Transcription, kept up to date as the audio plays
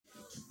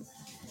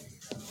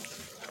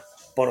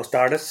Buenos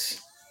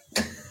tardes.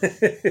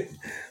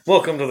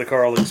 Welcome to the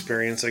Carl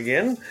Experience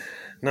again.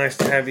 Nice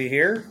to have you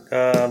here.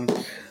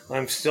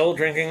 I'm still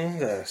drinking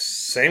the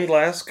same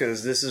glass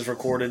because this is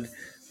recorded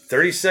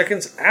 30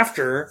 seconds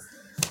after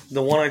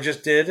the one I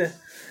just did.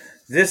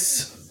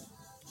 This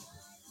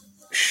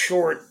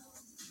short,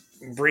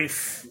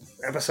 brief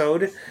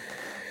episode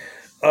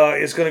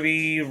is going to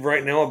be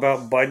right now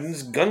about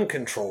Biden's gun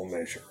control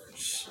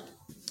measures.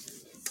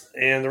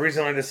 And the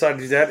reason I decided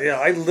to do that,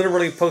 I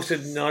literally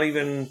posted not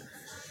even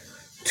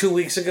 2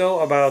 weeks ago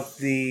about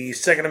the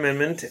Second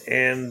Amendment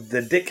and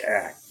the Dick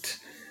Act,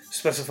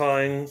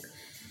 specifying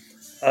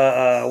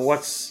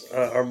what's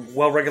a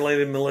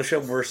well-regulated militia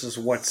versus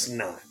what's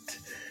not.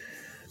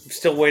 I'm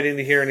still waiting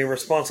to hear any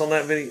response on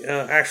that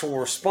video, actual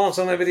response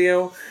on that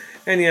video.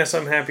 And yes,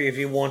 I'm happy if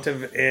you want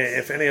to,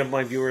 if any of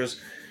my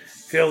viewers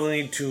feel the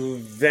need to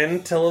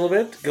vent a little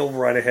bit, go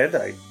right ahead.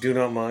 I do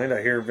not mind.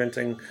 I hear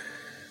venting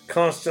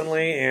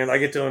constantly, and I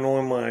get to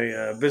annoy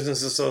my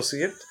business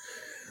associate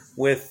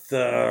with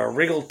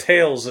regal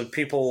tales of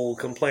people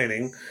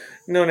complaining.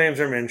 No names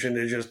are mentioned.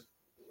 It's just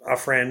a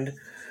friend.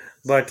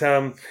 But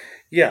just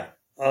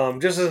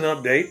as an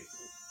update,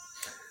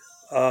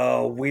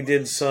 we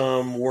did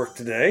some work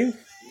today.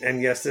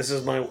 And yes, this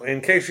is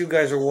in case you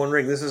guys are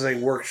wondering, this is a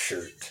work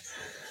shirt.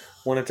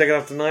 When I take it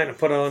off tonight and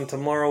put it on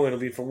tomorrow, it'll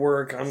be for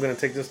work. I'm going to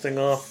take this thing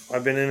off.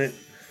 I've been in it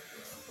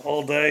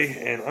all day,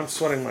 and I'm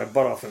sweating my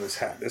butt off in this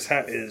hat. This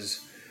hat is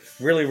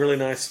really, really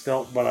nice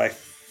felt, but I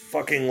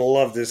fucking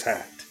love this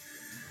hat.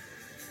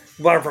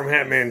 Bought it from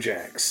Hatman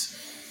Jacks.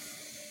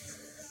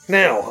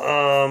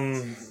 Now,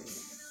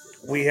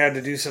 we had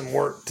to do some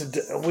work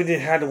today.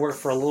 Had to work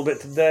for a little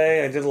bit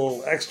today. I did a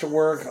little extra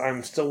work.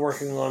 I'm still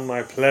working on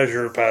my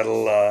pleasure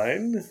paddle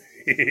line.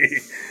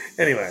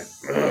 Anyway,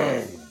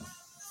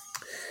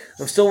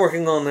 I'm still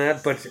working on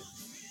that, but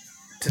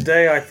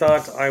today I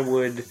thought I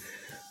would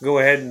go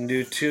ahead and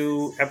do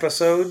 2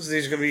 episodes.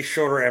 These are going to be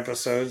shorter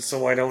episodes,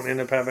 so I don't end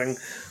up having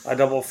a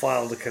double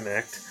file to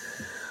connect.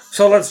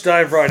 So let's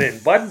dive right in.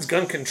 Biden's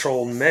gun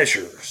control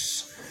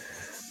measures.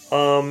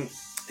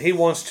 He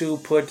wants to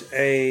put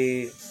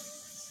a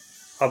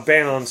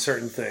ban on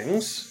certain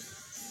things.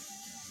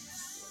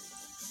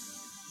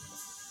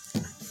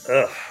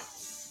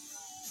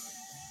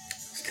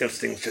 Still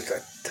stings just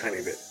a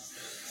tiny bit.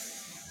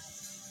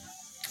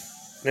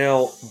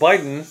 Now,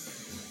 Biden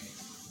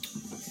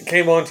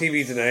came on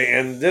TV today,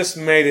 and this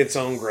made its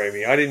own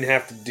gravy. I didn't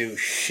have to do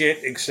shit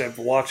except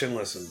watch and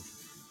listen.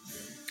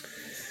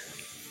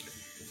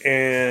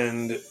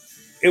 And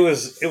it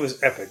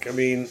was epic. I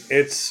mean,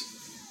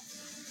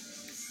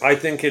 I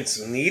think it's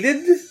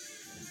needed.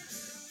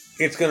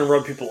 It's going to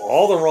rub people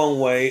all the wrong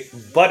way,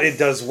 but it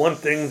does one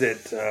thing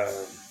that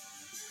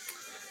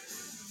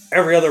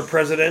every other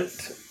president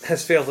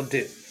has failed to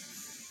do.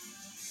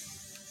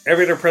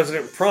 Every other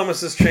president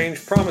promises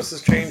change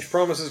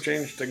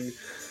to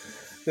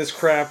this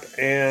crap,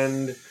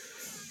 and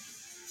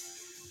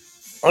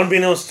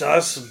unbeknownst to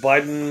us,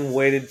 Biden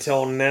waited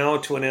till now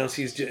to announce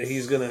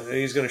he's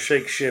gonna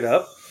shake shit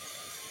up.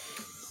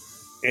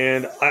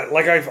 And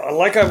like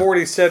I've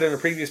already said in a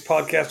previous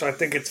podcast, I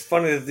think it's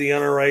funny that the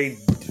NRA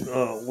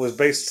was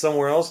based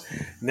somewhere else.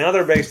 Now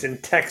they're based in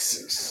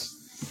Texas.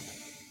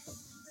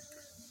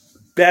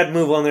 Bad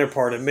move on their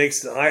part. It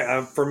makes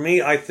for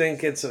me, I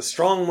think it's a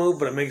strong move,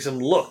 but it makes them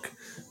look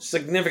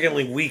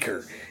significantly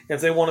weaker. If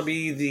they want to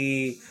be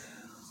the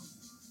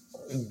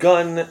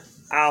gun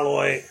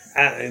ally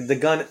and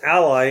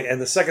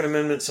the Second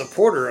Amendment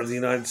supporter of the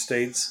United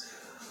States,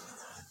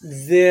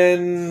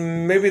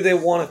 then maybe they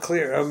want to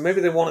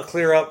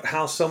clear up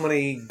how so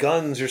many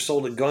guns are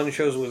sold at gun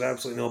shows with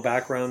absolutely no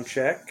background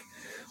check,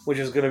 which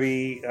is going to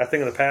be a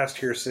thing of the past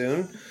here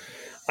soon.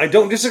 I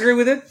don't disagree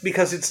with it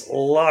because it's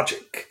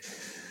logic.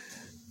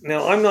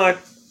 Now, I'm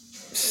not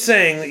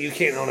saying that you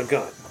can't own a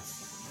gun.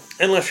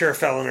 Unless you're a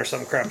felon or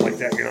some crap like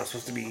that, you're not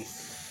supposed to be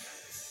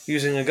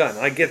using a gun.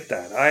 I get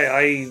that.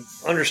 I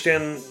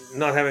understand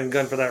not having a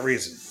gun for that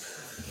reason.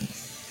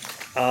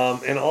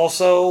 And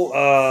also,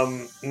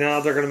 now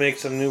they're going to make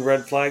some new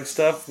red flag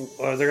stuff.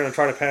 They're going to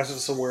try to pass it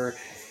so where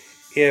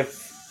if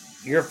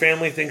your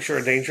family thinks you're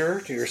a danger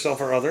to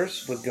yourself or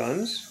others with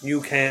guns, you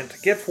can't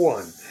get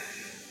one.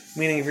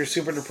 Meaning if you're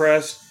super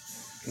depressed,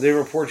 they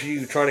report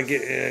you try to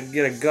get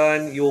a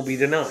gun, you will be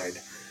denied.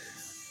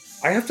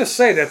 I have to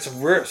say that's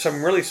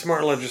some really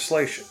smart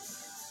legislation.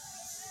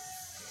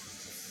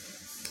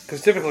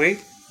 Because typically,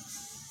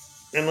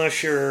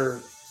 unless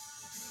you're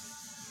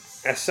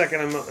a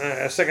Second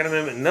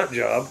Amendment nut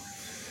job,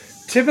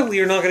 typically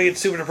you're not going to get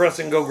super depressed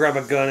and go grab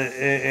a gun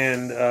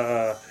and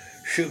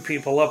shoot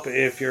people up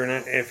if you're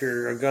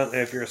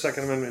a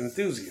Second Amendment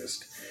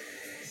enthusiast.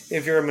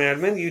 If you're a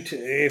madman,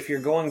 if you're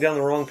going down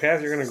the wrong path,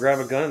 you're going to grab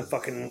a gun and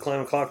fucking climb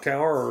a clock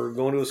tower or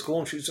go into a school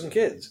and shoot some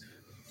kids.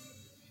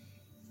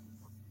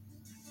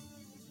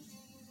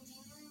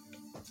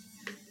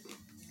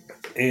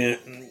 And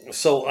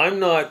so I'm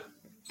not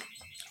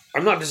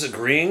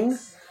disagreeing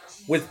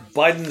with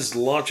Biden's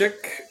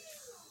logic,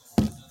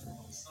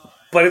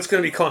 but it's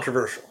going to be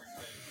controversial.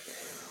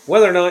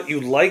 Whether or not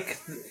you like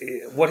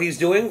what he's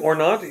doing or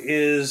not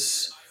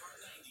is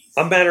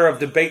a matter of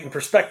debate and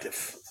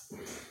perspective.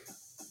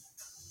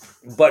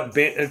 But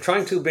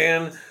trying to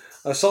ban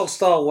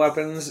assault-style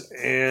weapons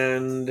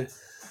and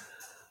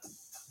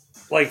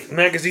like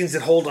magazines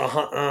that hold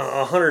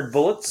 100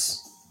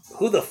 bullets,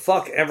 who the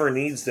fuck ever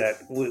needs that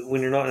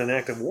when you're not in an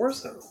active war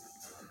zone?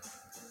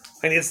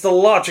 I mean, it's the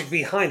logic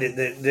behind it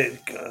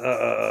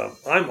that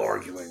I'm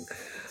arguing.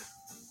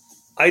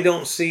 I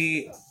don't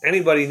see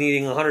anybody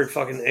needing 100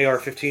 fucking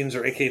AR-15s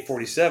or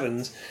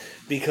AK-47s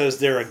because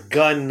they're a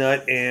gun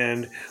nut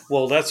and,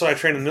 well, that's what I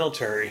trained in the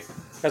military.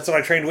 That's what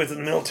I trained with in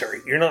the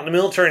military. You're not in the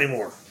military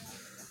anymore.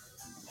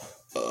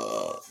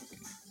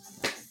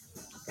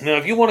 Now,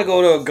 if you want to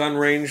go to a gun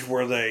range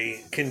where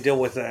they can deal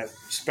with that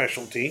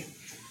specialty,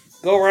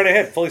 go right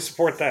ahead. Fully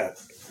support that.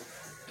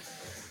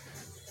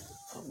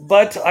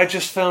 But I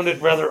just found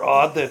it rather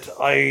odd that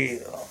I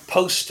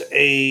post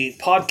a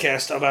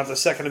podcast about the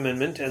Second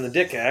Amendment and the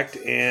Dick Act,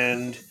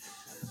 and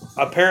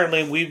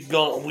apparently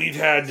we've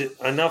had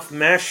enough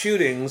mass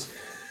shootings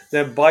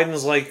that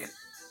Biden's like,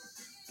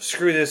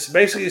 screw this.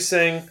 Basically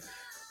saying,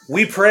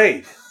 we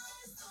prayed.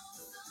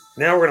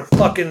 Now we're going to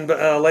fucking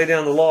lay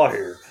down the law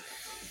here.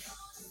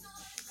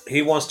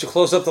 He wants to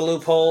close up the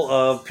loophole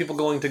of people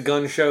going to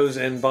gun shows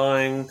and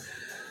buying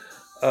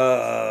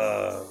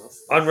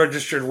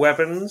unregistered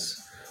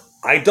weapons.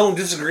 I don't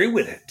disagree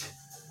with it.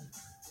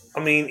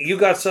 I mean, you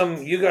got some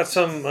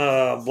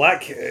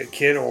black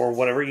kid or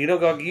whatever. You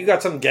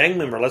got some gang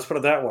member. Let's put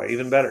it that way.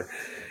 Even better.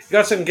 You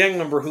got some gang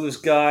member who's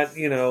got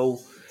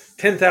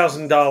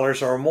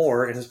 $10,000 or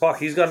more in his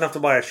pocket. He's got enough to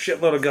buy a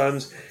shitload of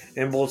guns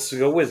and bullets to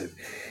go with it.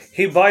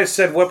 He buys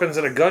said weapons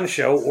at a gun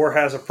show or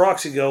has a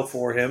proxy go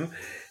for him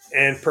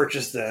and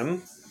purchase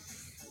them.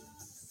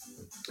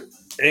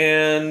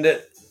 And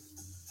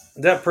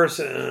that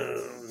person,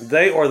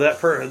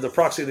 the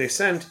proxy they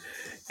sent,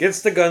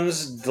 gets the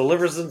guns,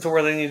 delivers them to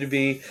where they need to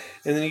be,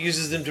 and then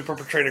uses them to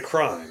perpetrate a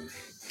crime.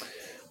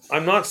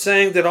 I'm not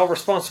saying that all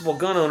responsible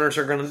gun owners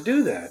are going to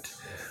do that,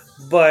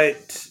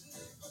 but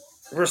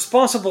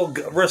responsible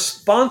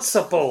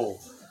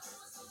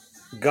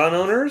gun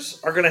owners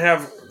are going to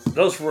have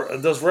those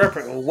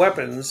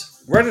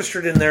weapons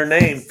registered in their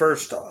name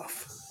first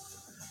off.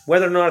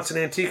 Whether or not it's an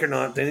antique or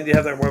not, they need to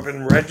have that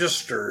weapon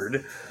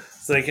registered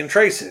so they can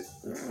trace it.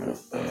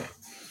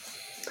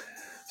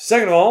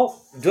 Second of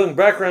all, doing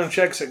background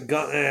checks at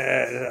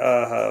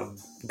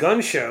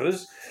gun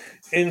shows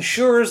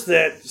ensures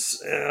that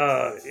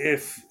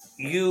if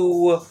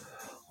you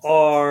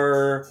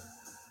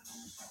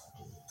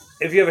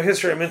have a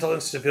history of mental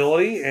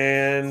instability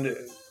and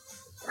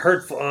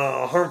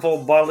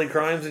harmful bodily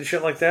crimes and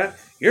shit like that,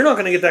 you're not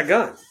going to get that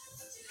gun.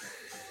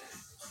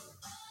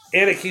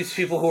 And it keeps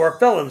people who are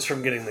felons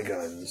from getting the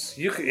guns.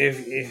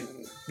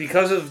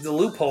 Because of the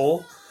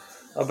loophole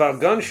about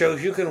gun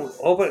shows, you can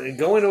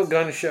go into a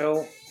gun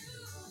show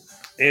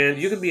and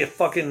you can be a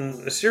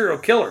fucking serial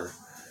killer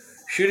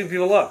shooting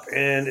people up.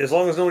 And as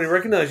long as nobody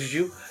recognizes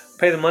you,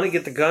 pay the money,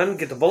 get the gun,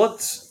 get the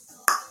bullets,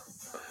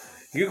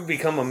 you can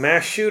become a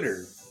mass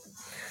shooter.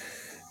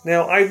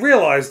 Now, I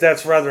realize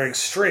that's rather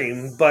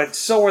extreme, but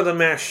so are the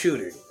mass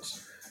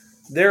shootings.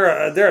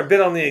 They're a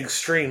bit on the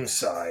extreme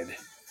side.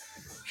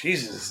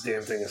 Jesus, this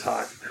damn thing is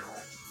hot.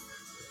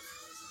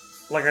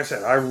 Like I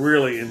said, I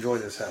really enjoy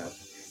this hat.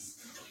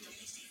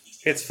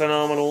 It's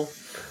phenomenal.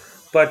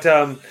 But,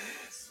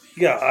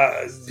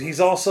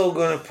 he's also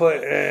going to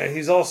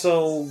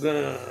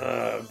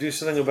do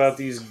something about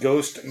these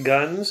ghost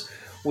guns,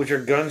 which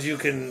are guns you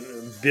can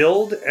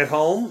build at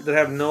home that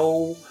have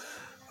no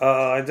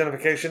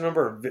identification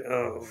numbers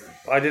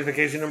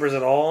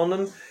at all on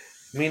them.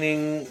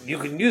 Meaning you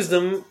can use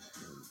them,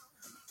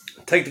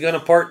 take the gun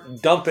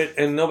apart, dump it,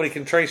 and nobody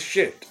can trace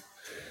shit.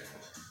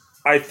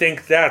 I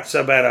think that's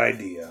a bad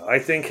idea. I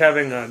think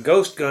having a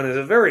ghost gun is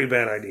a very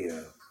bad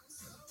idea.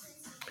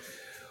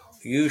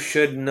 You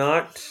should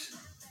not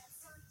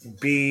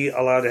be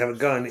allowed to have a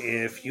gun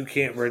if you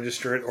can't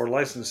register it or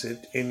license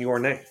it in your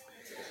name.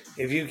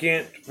 If you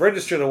can't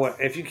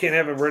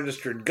have a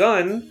registered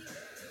gun,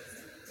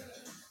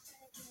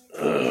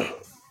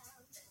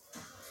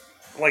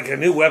 like a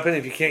new weapon,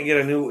 if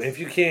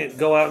you can't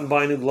go out and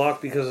buy a new Glock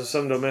because of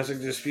some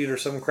domestic dispute or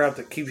some crap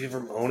that keeps you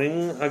from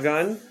owning a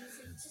gun,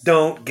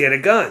 don't get a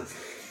gun.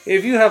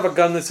 If you have a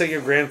gun that, say,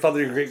 your grandfather,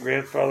 your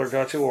great-grandfather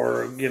got you,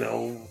 or,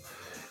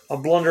 a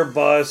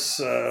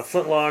blunderbuss,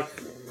 flintlock,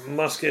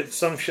 musket,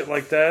 some shit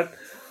like that,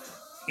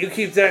 you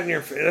keep that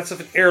in that's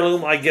an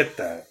heirloom. I get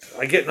that.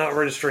 I get not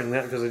registering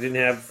that because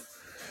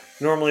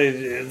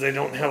normally they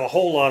don't have a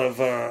whole lot of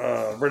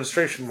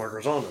registration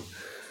markers on them.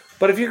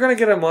 But if you're going to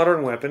get a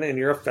modern weapon and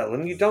you're a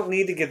felon, you don't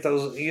need to get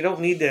those. You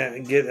don't need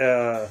to get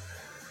a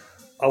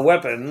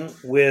weapon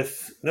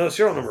with no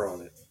serial number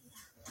on it.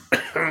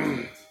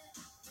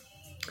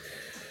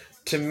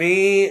 To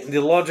me, the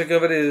logic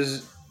of it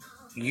is,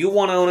 you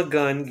want to own a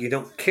gun. You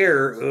don't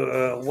care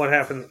what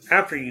happens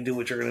after you do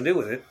what you're going to do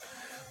with it,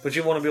 but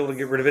you want to be able to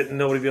get rid of it and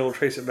nobody be able to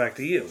trace it back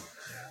to you.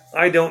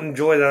 I don't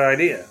enjoy that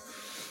idea.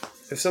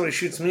 if somebody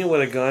shoots me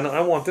with a gun,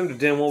 I want them to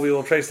damn well be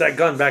able to trace that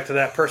gun back to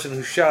that person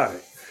who shot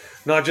it.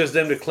 Not just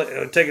them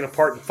to take it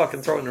apart and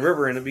fucking throw it in the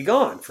river and it be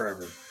gone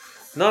forever.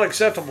 Not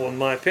acceptable in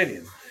my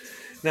opinion.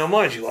 Now,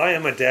 mind you, I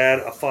am a dad,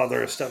 a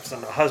father, a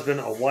stepson, a husband,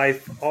 a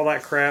wife, all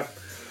that crap.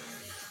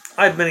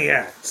 I have many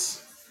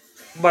hats,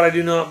 but I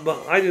do not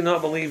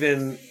believe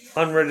in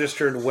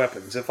unregistered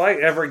weapons. If I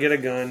ever get a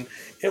gun,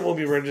 it will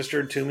be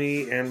registered to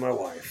me and my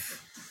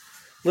wife.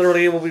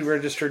 Literally, it will be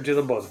registered to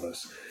the both of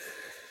us.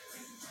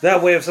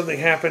 That way, if something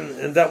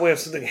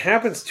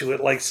happens to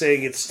it, like say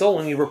it gets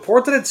stolen, you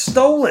report that it's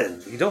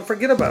stolen. You don't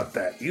forget about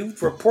that. You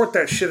report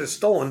that shit is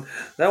stolen.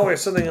 That way, if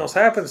something else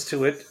happens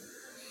to it,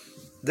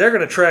 they're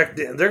gonna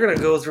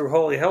go through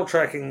holy hell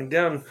tracking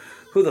down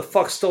who the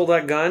fuck stole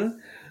that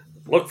gun.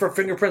 Look for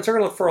fingerprints. They're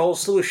gonna look for a whole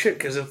slew of shit.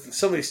 Because if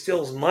somebody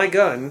steals my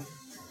gun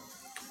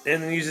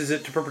and then uses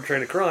it to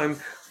perpetrate a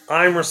crime,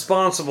 I'm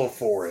responsible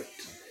for it.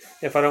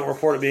 If I don't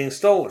report it being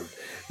stolen,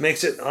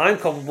 I'm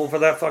culpable for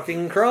that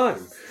fucking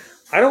crime.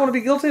 I don't want to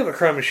be guilty of a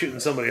crime of shooting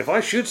somebody. If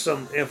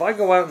I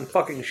go out and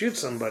fucking shoot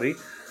somebody,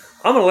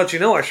 I'm going to let you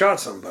know I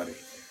shot somebody.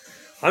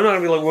 I'm not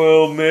going to be like,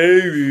 well,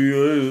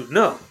 maybe.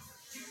 No.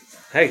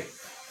 Hey,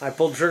 I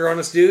pulled the trigger on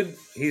this dude.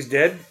 He's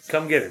dead.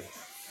 Come get him.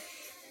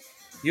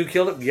 You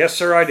killed him? Yes,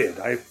 sir, I did.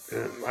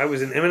 I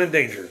was in imminent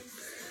danger.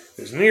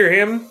 It was me or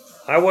him.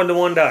 I wasn't the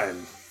one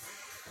dying.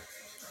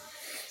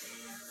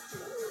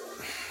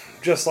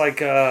 Just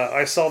like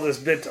I saw this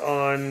bit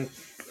on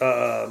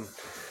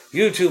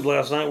YouTube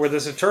last night where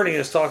this attorney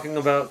is talking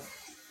about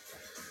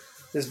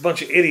this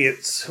bunch of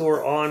idiots who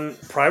are on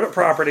private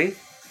property.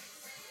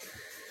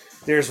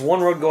 There's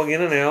one road going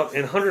in and out,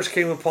 and hunters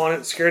came upon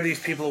it, scared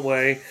these people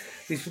away.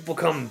 These people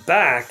come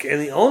back,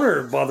 and the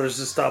owner bothers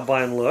to stop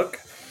by and look.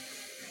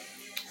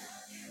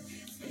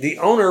 The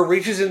owner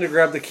reaches in to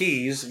grab the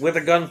keys with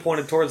a gun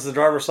pointed towards the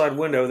driver's side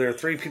window. There are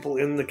 3 people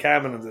in the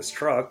cabin of this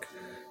truck,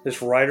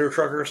 this Ryder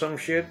truck or some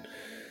shit.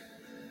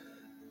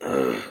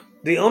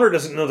 The owner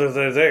doesn't know that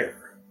they're there.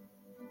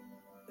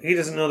 He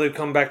doesn't know they've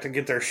come back to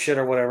get their shit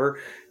or whatever.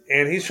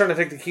 And he's trying to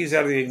take the keys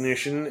out of the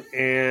ignition.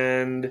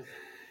 And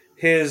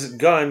his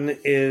gun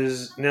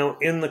is now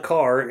in the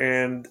car.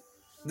 And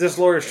this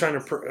lawyer is trying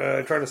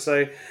to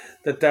say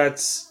that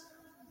that's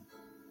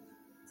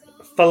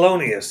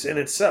felonious in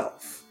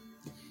itself.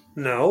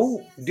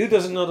 No. Dude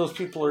doesn't know those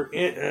people are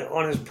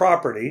on his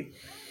property.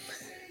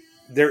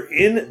 They're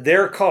in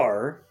their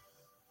car,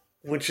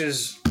 which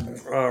is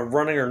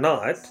running or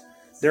not.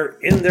 They're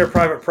in their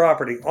private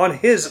property, on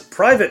his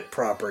private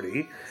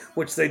property,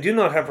 which they do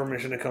not have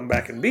permission to come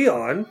back and be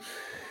on.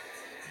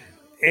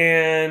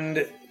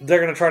 And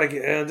they're going to try to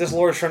get... this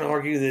lawyer's trying to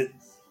argue that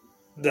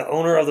the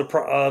owner of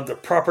the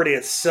property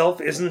itself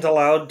isn't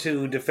allowed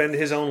to defend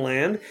his own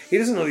land. He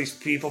doesn't know these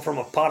people from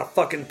a pot of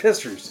fucking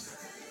pissers.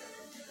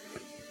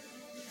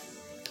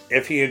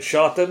 If he had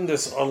shot them,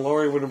 this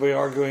lawyer would be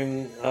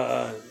arguing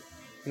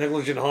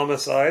negligent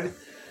homicide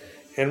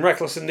and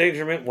reckless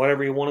endangerment,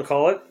 whatever you want to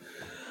call it.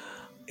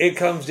 It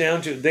comes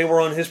down to they were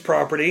on his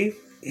property.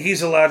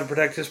 He's allowed to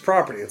protect his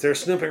property. If they're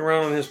snooping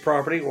around on his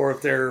property or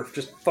if they're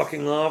just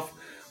fucking off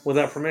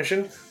without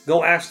permission,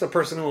 go ask the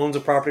person who owns the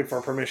property for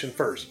permission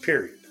first,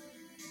 period.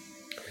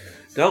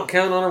 Don't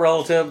count on a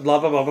relative, blah,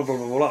 blah, blah, blah, blah,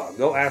 blah, blah.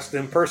 Go ask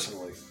them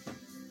personally.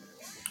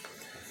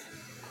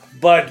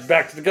 But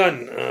back to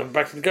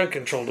the gun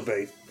control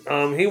debate.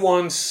 He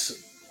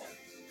wants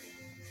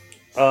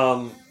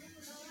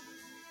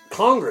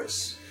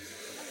Congress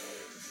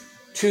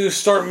to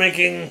start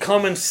making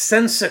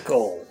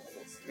commonsensical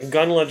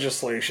gun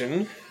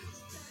legislation,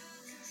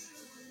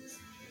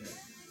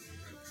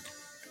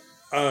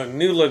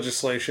 new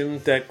legislation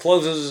that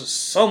closes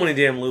so many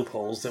damn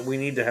loopholes that we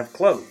need to have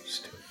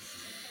closed.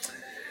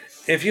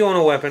 If you own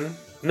a weapon,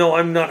 no,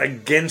 I'm not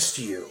against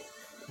you,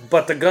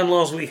 but the gun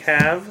laws we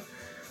have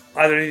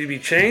either need to be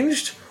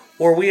changed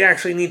or we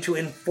actually need to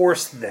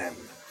enforce them.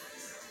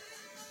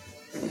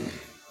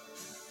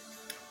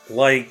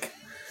 Like,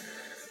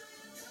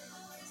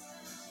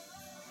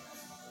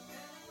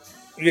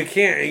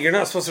 you're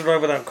not supposed to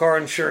drive without car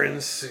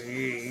insurance.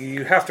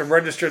 You have to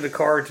register the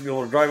car to be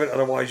able to drive it.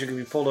 Otherwise, you can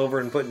be pulled over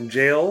and put in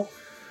jail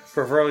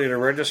for failure to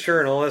register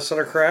and all that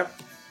sort of crap.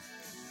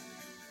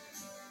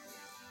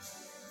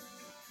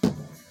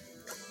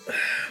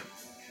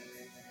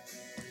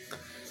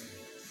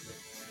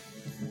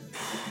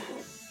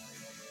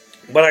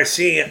 But I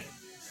see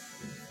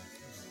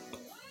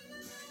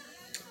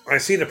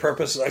the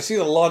purpose. I see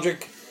the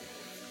logic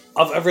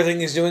of everything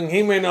he's doing.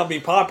 He may not be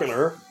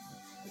popular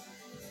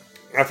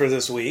after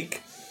this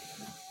week,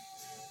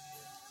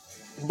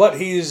 but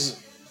he's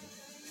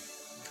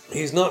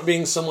not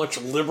being so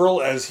much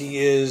liberal as he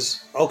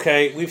is,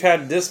 okay, we've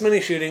had this many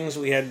shootings.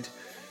 We had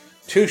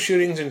 2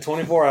 shootings in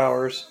 24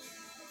 hours.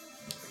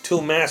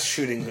 2 mass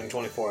shootings in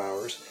 24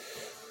 hours.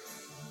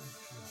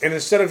 And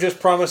instead of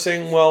just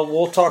promising, well,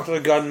 we'll talk to the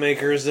gun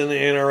makers, then the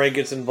NRA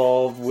gets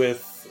involved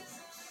with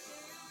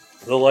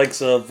the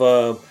likes of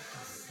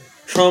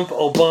Trump,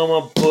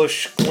 Obama,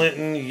 Bush,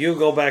 Clinton. You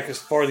go back as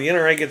far. The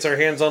NRA gets our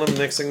hands on them.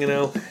 Next thing you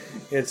know,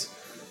 it's,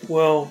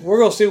 well, we're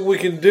going to see what we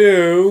can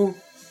do.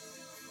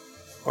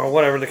 or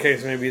whatever the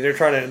case may be.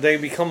 They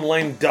become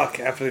lame duck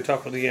after they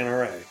talk with the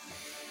NRA.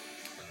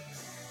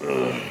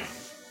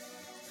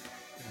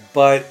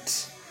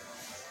 But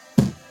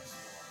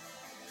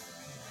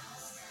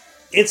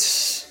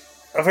it's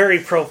a very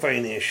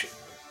profane issue.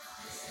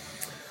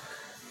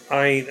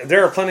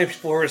 There are plenty of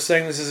people who are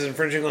saying this is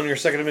infringing on your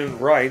Second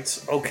Amendment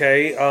rights.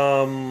 Okay,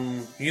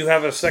 you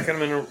have a Second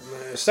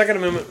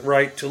Amendment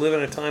right to live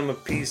in a time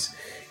of peace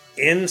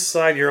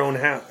inside your own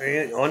house,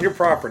 on your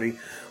property,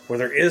 where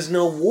there is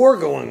no war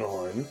going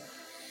on.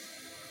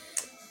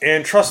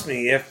 And trust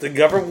me, if the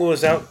government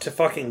was out to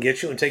fucking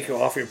get you and take you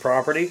off your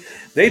property,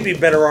 they'd be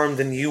better armed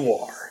than you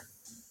are.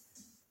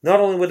 Not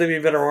only would they be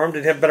better armed,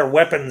 they'd have better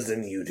weapons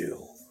than you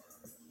do.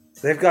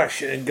 They've got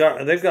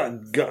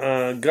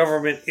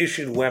government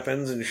issued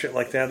weapons and shit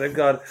like that. They've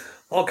got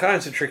all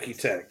kinds of tricky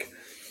tech.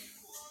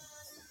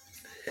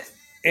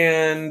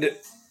 And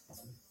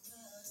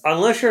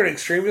unless you're an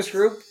extremist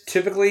group,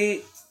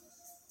 typically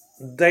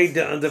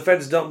the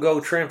feds don't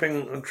go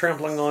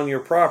trampling on your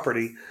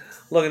property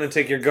looking to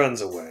take your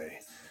guns away.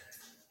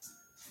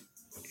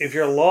 If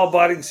you're a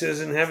law-abiding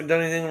citizen, haven't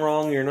done anything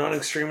wrong, you're not an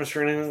extremist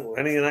or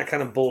any of that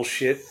kind of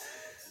bullshit,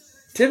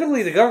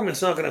 typically the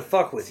government's not going to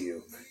fuck with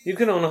you. You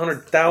can own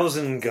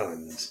 100,000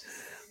 guns.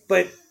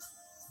 But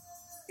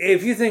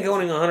if you think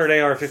owning 100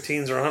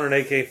 AR-15s or 100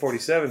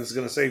 AK-47s is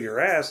going to save your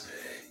ass,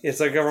 if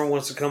the government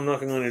wants to come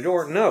knocking on your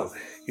door, no.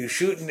 You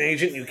shoot an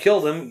agent, you kill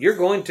them, you're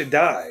going to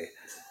die.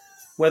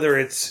 Whether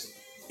it's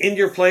in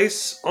your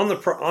place, on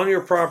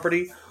your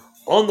property,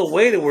 on the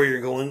way to where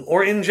you're going,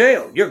 or in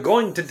jail, you're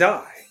going to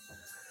die.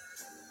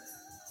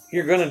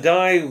 You're going to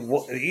die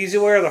the easy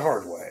way or the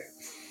hard way.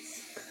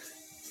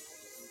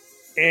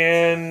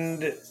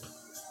 And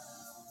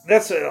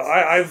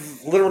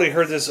I've literally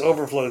heard this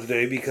overflow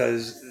today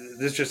because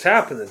this just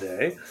happened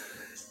today.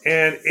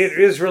 And it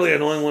is really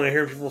annoying when I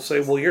hear people say,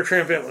 well, you're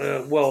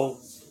trampling,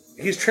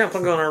 he's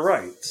trampling on our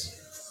rights.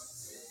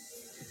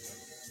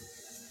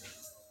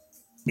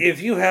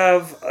 If you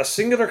have a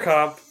singular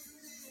cop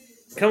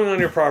coming on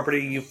your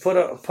property, you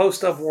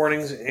post up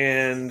warnings,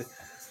 and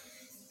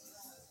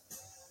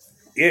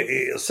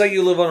say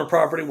you live on a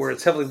property where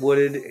it's heavily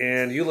wooded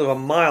and you live a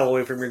mile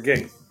away from your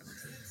gate.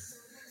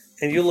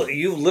 And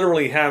you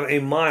literally have a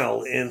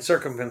mile in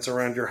circumference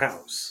around your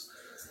house.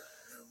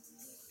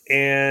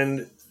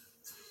 And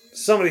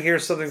somebody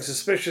hears something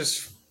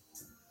suspicious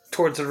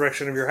towards the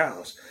direction of your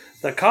house.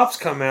 The cops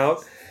come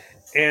out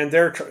and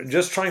they're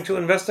just trying to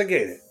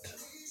investigate it.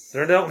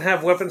 They don't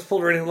have weapons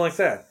pulled or anything like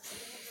that.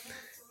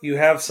 You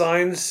have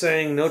signs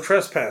saying no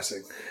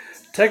trespassing.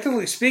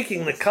 Technically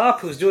speaking, the cop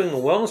who's doing a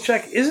wellness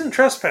check isn't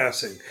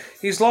trespassing.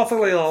 He's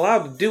lawfully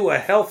allowed to do a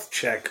health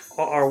check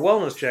or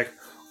wellness check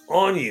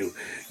on you.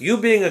 You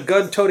being a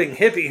gun-toting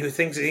hippie who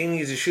thinks that he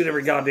needs to shoot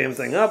every goddamn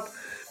thing up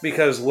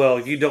because, well,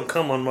 you don't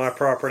come on my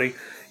property.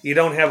 You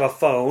don't have a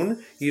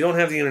phone. You don't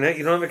have the internet.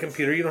 You don't have a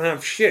computer. You don't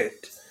have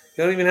shit.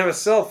 You don't even have a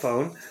cell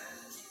phone.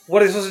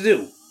 What are you supposed to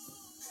do?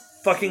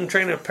 Fucking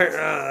train a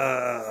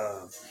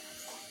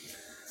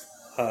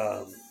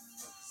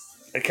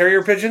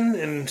carrier pigeon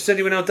and send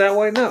you out that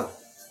way? No.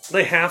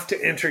 They have to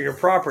enter your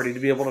property to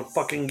be able to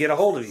fucking get a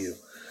hold of you.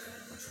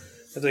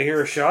 If they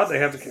hear a shot,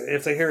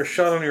 if they hear a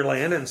shot on your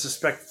land and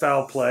suspect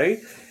foul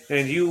play,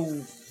 and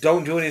you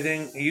don't do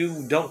anything,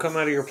 you don't come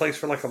out of your place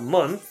for like a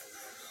month,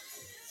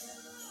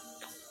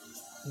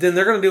 then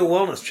they're going to do a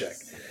wellness check.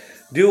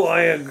 Do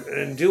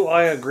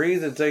I agree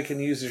that they can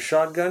use a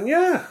shotgun?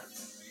 Yeah.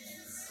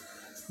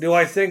 Do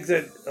I think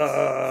that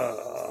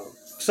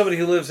somebody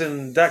who lives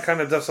in that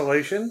kind of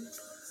desolation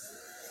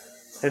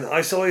and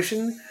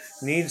isolation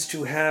needs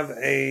to have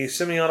a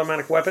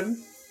semi-automatic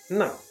weapon?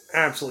 No,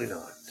 absolutely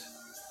not.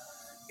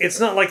 It's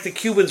not like the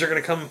Cubans are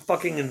going to come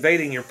fucking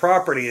invading your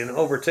property and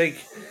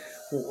overtake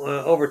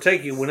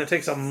you when it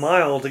takes a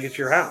mile to get to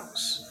your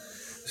house.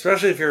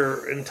 Especially if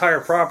your entire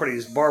property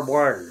is barbed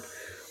wired,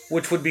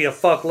 which would be a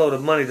fuckload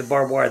of money to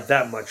barb wire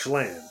that much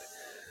land.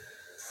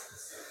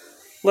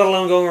 Let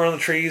alone going around the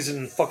trees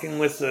and fucking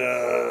with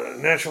the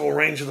natural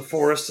range of the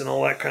forest and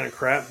all that kind of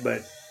crap,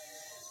 but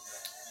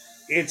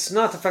it's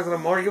not the fact that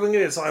I'm arguing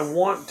it, it's I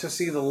want to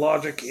see the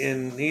logic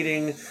in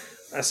needing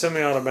a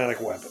semi-automatic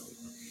weapon.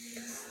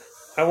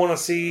 I want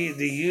to see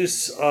the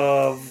use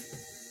of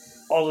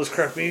all this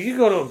crap. I mean, if you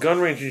go to a gun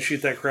range and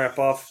shoot that crap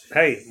off,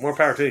 hey, more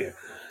power to you.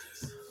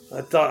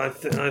 I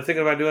think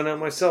about doing that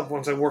myself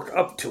once I work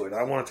up to it.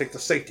 I want to take the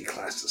safety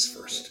classes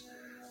first.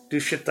 Do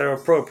shit the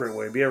appropriate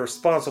way. Be a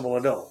responsible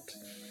adult.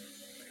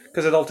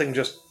 Because adulting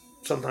just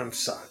sometimes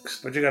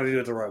sucks. But you got to do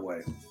it the right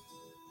way.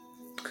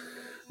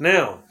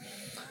 Now,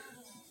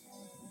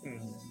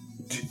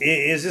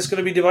 is this going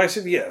to be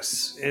divisive?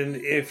 Yes. And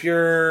if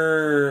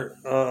you're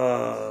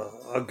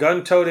a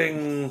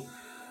gun-toting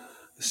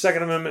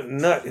Second Amendment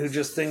nut who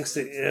just thinks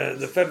that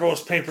the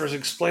Federalist Papers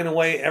explain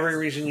away every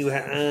reason you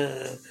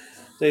have...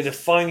 they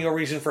define your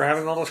reason for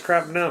having all this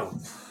crap? No.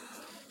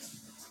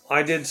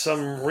 I did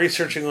some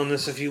researching on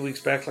this a few weeks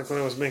back, like when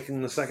I was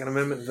making the Second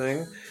Amendment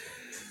thing.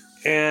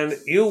 And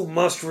you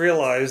must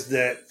realize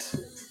that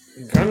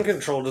gun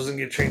control doesn't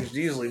get changed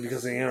easily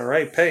because the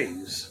NRA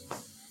pays.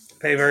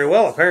 pay very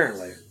well,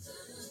 apparently.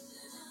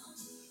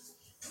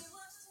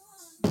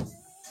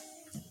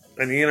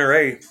 And the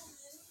NRA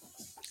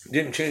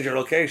didn't change their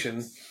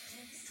location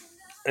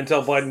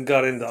until Biden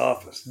got into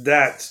office.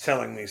 That's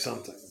telling me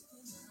something.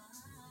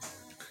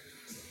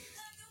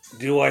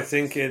 Do I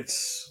think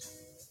it's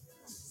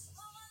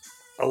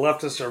a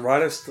leftist or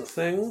rightist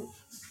thing?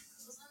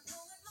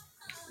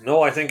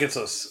 No, I think it's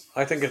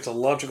a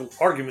logical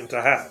argument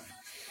to have.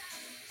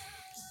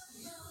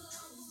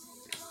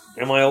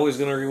 Am I always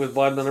going to agree with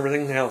Biden on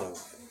everything? Hell no.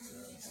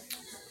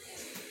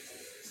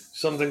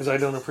 Some things I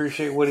don't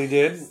appreciate what he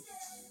did.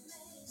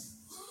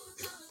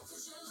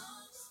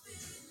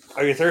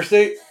 Are you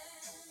thirsty?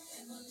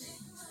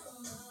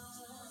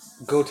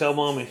 Go tell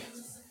mommy.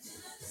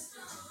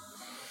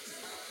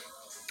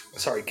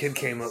 Sorry, kid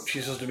came up.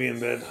 She's supposed to be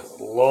in bed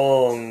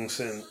long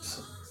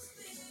since.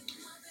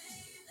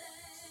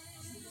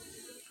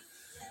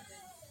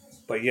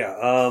 But yeah,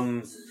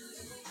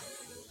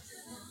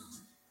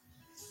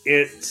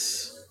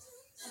 it's,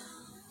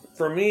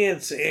 for me,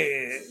 it's,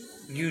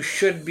 you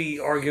should be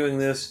arguing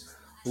this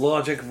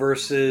logic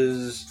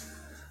versus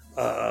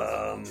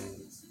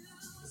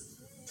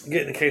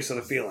getting a case of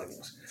the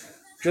feelings.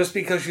 Just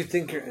because you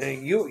think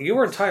you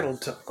are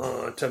entitled to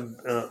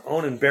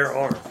own and bear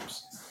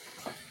arms.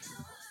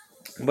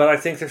 But I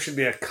think there should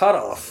be a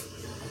cutoff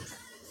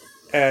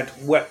at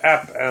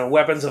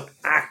weapons of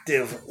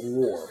active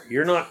war.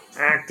 You're not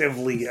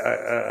actively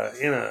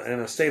in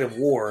a state of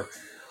war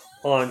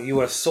on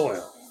U.S.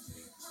 soil,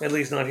 at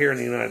least not here in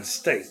the United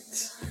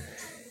States.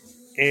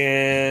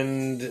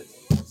 And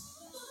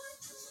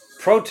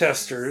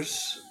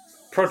protesters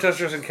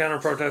and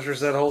counter-protesters,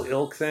 that whole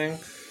ilk thing,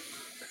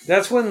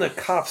 that's when the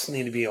cops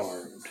need to be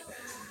armed.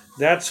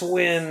 That's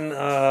when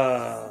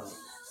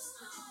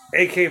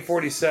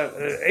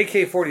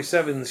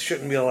AK-47s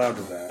shouldn't be allowed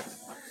to that.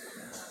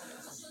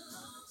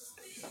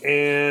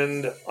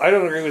 And I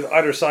don't agree with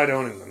either side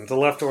owning them, the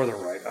left or the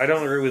right. I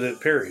don't agree with it,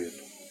 period.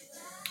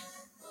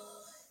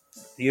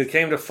 You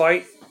came to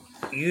fight,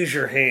 use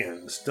your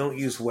hands. Don't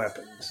use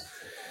weapons.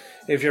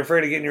 If you're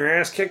afraid of getting your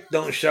ass kicked,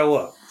 don't show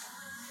up.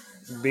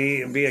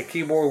 Be a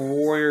keyboard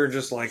warrior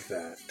just like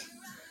that.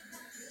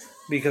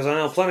 Because I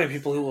know plenty of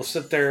people who will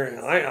sit there.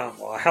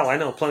 I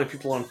know plenty of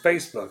people on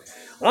Facebook.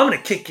 I'm going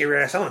to kick your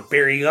ass. I'm going to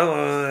bury you.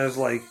 It's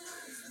like,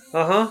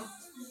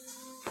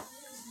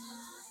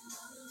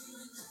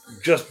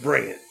 just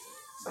bring it.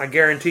 I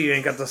guarantee you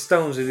ain't got the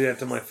stones to do that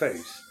to my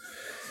face.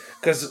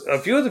 Because a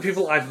few of the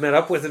people I've met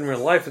up with in real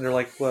life, and they're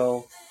like,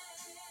 well,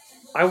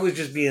 I was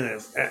just being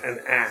an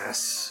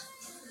ass.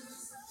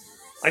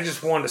 I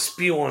just wanted to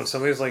spew on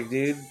somebody. It's like,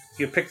 dude,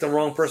 you picked the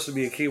wrong person to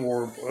be a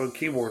keyboard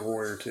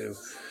warrior to.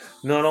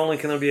 Not only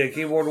can I be a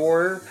keyboard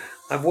warrior,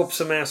 I've whooped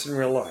some ass in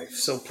real life.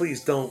 So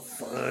please don't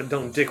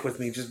dick with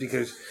me just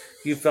because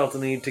you felt the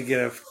need to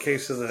get a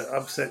case of the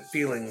upset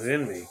feelings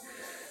in me.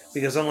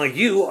 Because unlike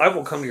you, I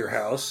will come to your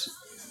house,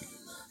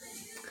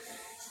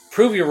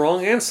 prove you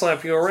wrong, and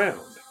slap you around.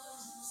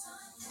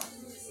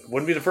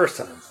 Wouldn't be the first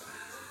time.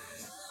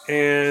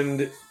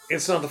 And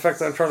it's not the fact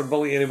that I'm trying to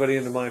bully anybody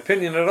into my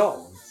opinion at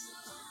all.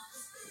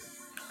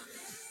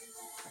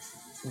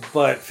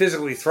 But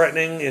physically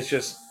threatening is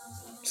just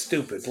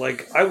stupid.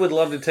 Like, I would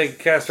love to take a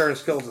cast iron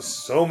skill to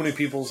so many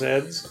people's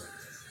heads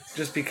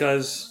just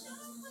because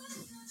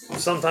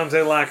sometimes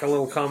they lack a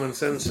little common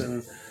sense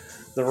in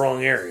the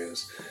wrong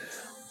areas.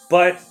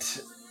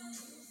 But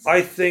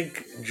I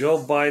think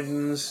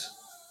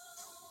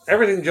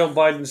everything Joe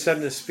Biden said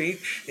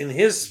in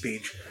his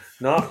speech,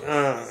 not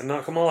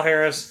Kamala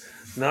Harris,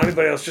 not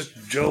anybody else, just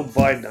Joe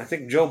Biden. I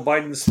think Joe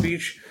Biden's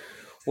speech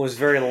was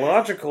very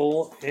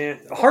logical and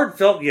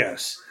heartfelt,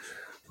 yes.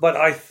 But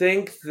I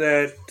think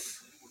that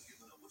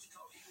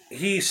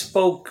he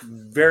spoke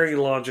very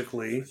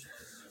logically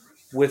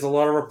with a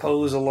lot of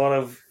repose, a lot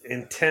of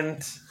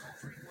intent,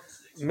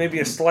 maybe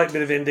a slight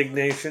bit of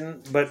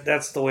indignation, but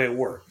that's the way it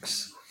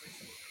works.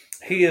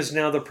 He is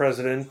now the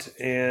president,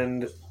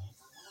 and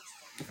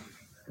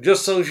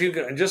just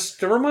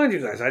to remind you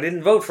guys, I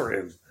didn't vote for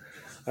him.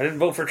 I didn't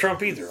vote for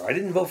Trump either. I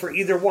didn't vote for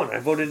either one. I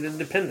voted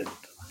independent,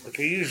 like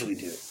I usually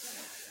do.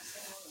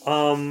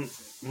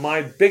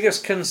 My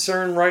biggest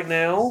concern right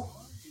now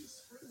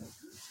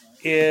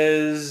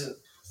is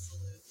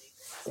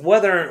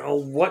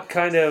what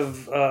kind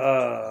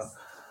of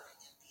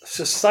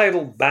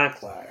societal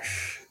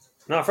backlash,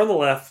 not from the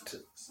left,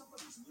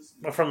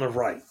 but from the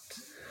right.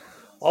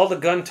 All the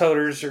gun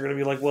toters are going to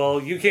be like, well,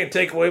 you can't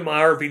take away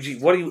my RPG.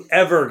 What are you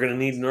ever going to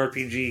need an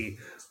RPG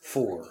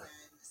for?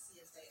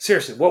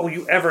 Seriously, what will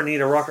you ever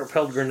need a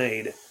rocket-propelled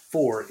grenade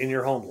for in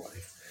your home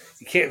life?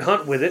 You can't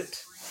hunt with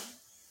it.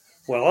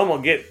 Well, I'm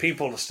going to get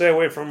people to stay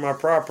away from my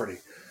property.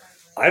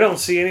 I don't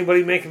see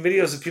anybody making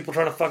videos of people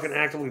trying to fucking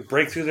actively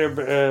break through their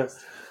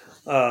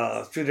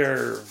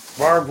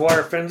barbed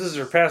wire fences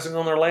or passing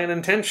on their land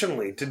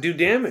intentionally to do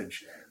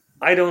damage.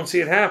 I don't see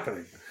it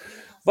happening.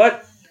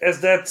 But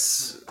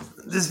this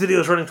video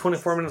is running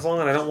 24 minutes long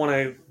and I don't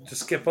want to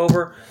skip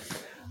over.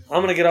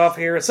 I'm going to get off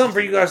here. It's something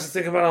for you guys to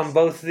think about on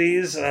both of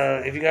these.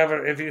 If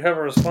you have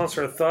a response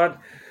or a thought,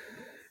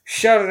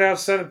 shout it out,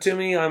 send it to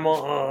me. I am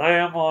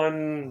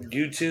on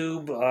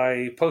YouTube.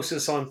 I post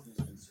this on.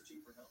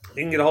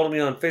 You can get a hold of me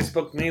on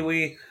Facebook,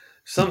 MeWe,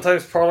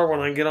 sometimes Parler when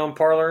I get on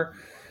Parler.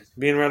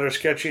 Being rather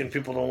sketchy and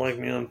people don't like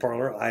me on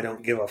Parler, I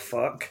don't give a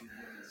fuck.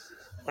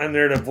 I'm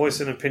there to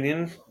voice an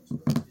opinion.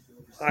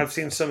 I've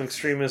seen some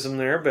extremism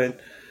there, but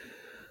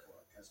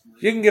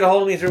you can get a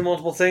hold of me through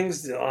multiple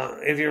things.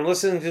 If you're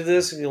listening to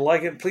this and you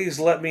like it, please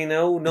let me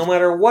know. No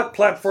matter what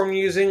platform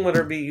you're using,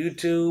 whether it be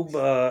YouTube,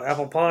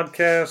 Apple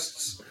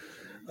Podcasts,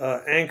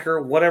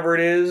 Anchor, whatever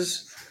it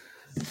is,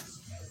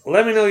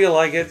 let me know you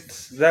like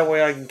it. That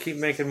way I can keep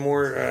making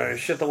more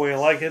shit the way I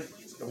like it.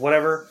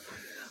 Whatever.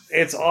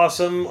 It's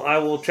awesome. I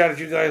will chat with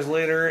you guys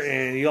later,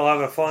 and you'll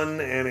have a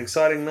fun and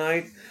exciting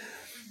night.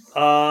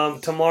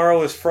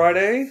 Tomorrow is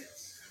Friday.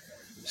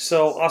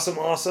 So,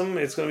 awesome.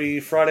 It's going to be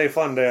Friday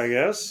Fun Day, I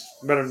guess.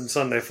 Better than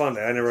Sunday Fun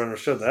Day. I never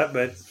understood that,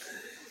 but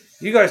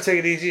you guys take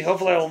it easy.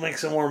 Hopefully I will make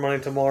some more money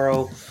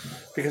tomorrow,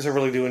 because I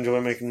really do enjoy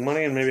making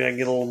money, and maybe I can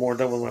get a little more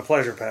done with my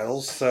pleasure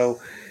paddles. So,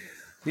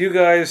 you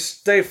guys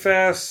stay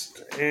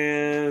fast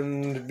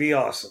and be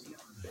awesome.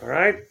 All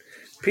right?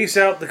 Peace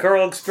out, the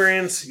Carl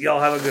Experience. Y'all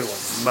have a good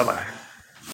one. Bye-bye.